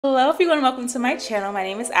Hello everyone, welcome to my channel. My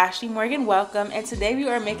name is Ashley Morgan. Welcome, and today we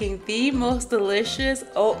are making the most delicious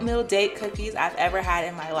oatmeal date cookies I've ever had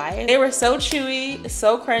in my life. They were so chewy,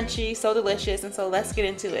 so crunchy, so delicious, and so let's get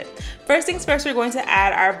into it. First things first, we're going to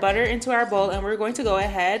add our butter into our bowl, and we're going to go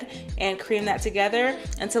ahead and cream that together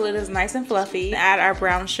until it is nice and fluffy. Add our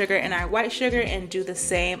brown sugar and our white sugar and do the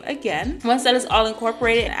same again. Once that is all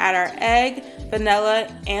incorporated, add our egg, vanilla,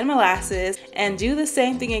 and molasses, and do the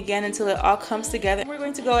same thing again until it all comes together. We're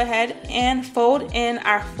going to go ahead and fold in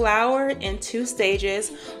our flour in 2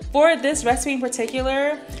 stages for this recipe in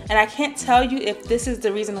particular, and I can't tell you if this is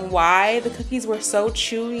the reason why the cookies were so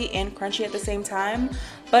chewy and crunchy at the same time,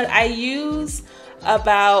 but I use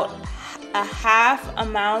about a half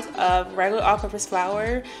amount of regular all-purpose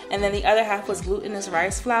flour, and then the other half was glutinous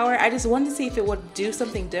rice flour. I just wanted to see if it would do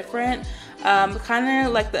something different, kind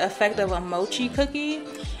of like the effect of a mochi cookie.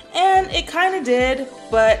 And it kind of did,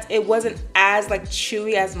 but it wasn't as like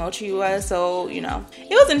chewy as mochi was, so you know, it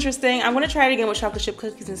was interesting. I'm going to try it again with chocolate chip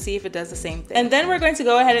cookies and see if it does the same thing. And then we're going to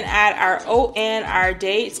go ahead and add our oat and our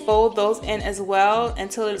dates, fold those in as well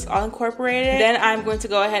until it's all incorporated. Then I'm going to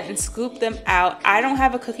go ahead and scoop them out. I don't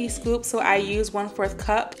have a cookie scoop, so I use 1/4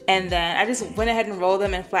 cup, and then I just went ahead and rolled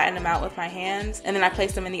them and flattened them out with my hands, and then I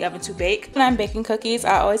placed them in the oven to bake. When I'm baking cookies,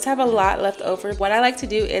 I always have a lot left over. What I like to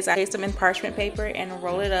do is I place them in parchment paper and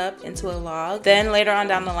roll it up into a log. Then later on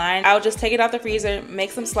down the line, I'll just take it out the freezer, make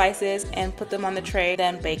some slices, and put them on the tray,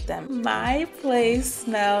 then bake them. My place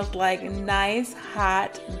smelled like nice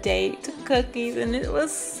hot date cookies, and it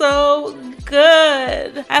was so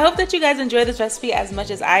good. I hope that you guys enjoyed this recipe as much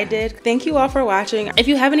as I did. Thank you all for watching. If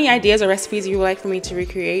you have any ideas or recipes you would like for me to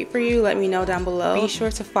recreate for you, let me know down below. Be sure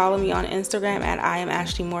to follow me on Instagram at I am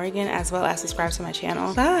Ashley Morgan, as well as subscribe to my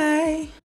channel. Bye.